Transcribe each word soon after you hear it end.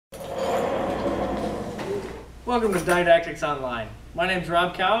Welcome to Didactics Online. My name is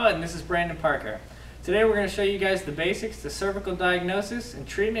Rob Kawa and this is Brandon Parker. Today we're going to show you guys the basics to cervical diagnosis and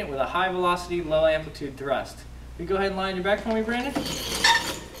treatment with a high velocity, low amplitude thrust. Will you go ahead and lie on your back for me, Brandon?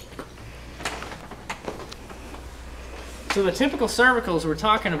 So the typical cervicals we're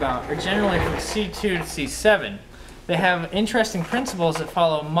talking about are generally from C2 to C7. They have interesting principles that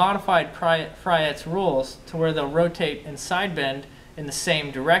follow modified Friet's rules to where they'll rotate and side bend in the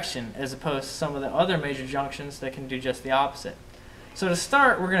same direction as opposed to some of the other major junctions that can do just the opposite. So to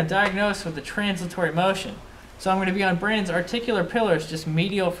start, we're going to diagnose with the translatory motion. So I'm going to be on Brandon's articular pillars just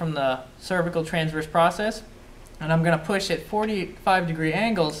medial from the cervical transverse process, and I'm going to push at 45-degree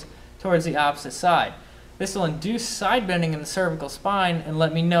angles towards the opposite side. This will induce side bending in the cervical spine and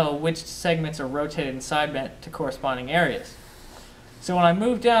let me know which segments are rotated and side bent to corresponding areas. So when I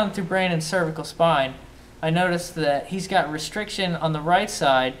move down through Brandon's cervical spine, I notice that he's got restriction on the right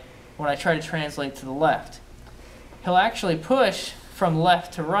side when I try to translate to the left. He'll actually push from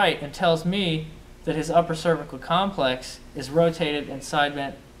left to right and tells me that his upper cervical complex is rotated and side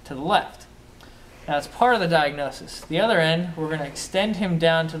bent to the left. Now that's part of the diagnosis. The other end, we're going to extend him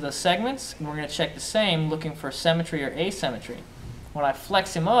down to the segments and we're going to check the same, looking for symmetry or asymmetry. When I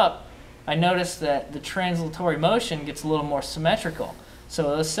flex him up, I notice that the translatory motion gets a little more symmetrical. So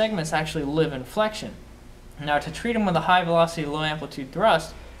those segments actually live in flexion. Now to treat him with a high velocity, low amplitude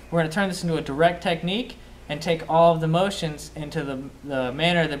thrust, we're going to turn this into a direct technique and take all of the motions into the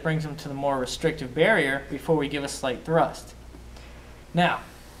manner that brings him to the more restrictive barrier before we give a slight thrust. Now,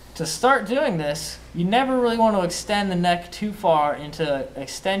 to start doing this, you never really want to extend the neck too far into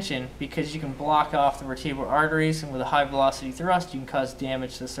extension because you can block off the vertebral arteries, and with a high velocity thrust you can cause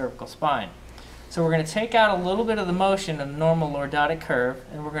damage to the cervical spine. So we're going to take out a little bit of the motion in the normal lordotic curve,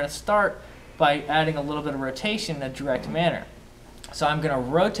 and we're going to start by adding a little bit of rotation in a direct manner. So I'm going to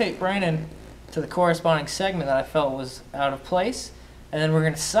rotate Brandon to the corresponding segment that I felt was out of place, and then we're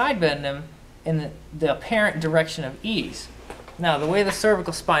going to side bend him in the apparent direction of ease. Now the way the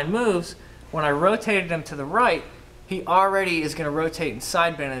cervical spine moves, when I rotated him to the right, he already is going to rotate and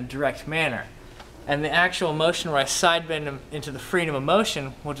side bend in a direct manner. And the actual motion where I side bend him into the freedom of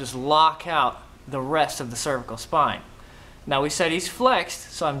motion will just lock out the rest of the cervical spine. Now we said he's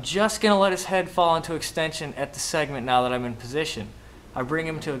flexed, so I'm just going to let his head fall into extension at the segment now that I'm in position. I bring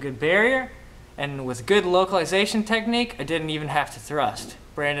him to a good barrier, and with good localization technique, I didn't even have to thrust.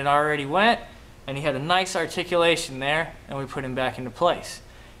 Brandon already went, and he had a nice articulation there, and we put him back into place.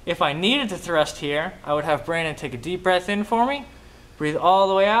 If I needed to thrust here, I would have Brandon take a deep breath in for me, breathe all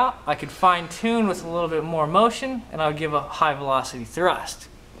the way out. I could fine tune with a little bit more motion, and I would give a high velocity thrust.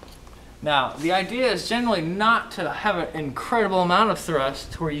 Now, the idea is generally not to have an incredible amount of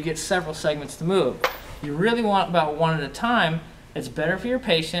thrust to where you get several segments to move. You really want about one at a time. It's better for your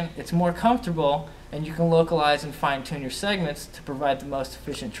patient, it's more comfortable, and you can localize and fine-tune your segments to provide the most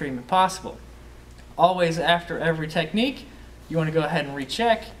efficient treatment possible. Always after every technique, you want to go ahead and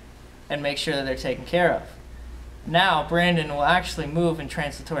recheck and make sure that they're taken care of. Now, Brandon will actually move in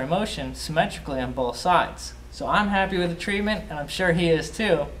translatory motion symmetrically on both sides. So I'm happy with the treatment, and I'm sure he is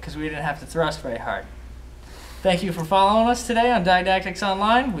too, because we didn't have to thrust very hard. Thank you for following us today on Didactics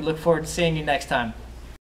Online. We look forward to seeing you next time.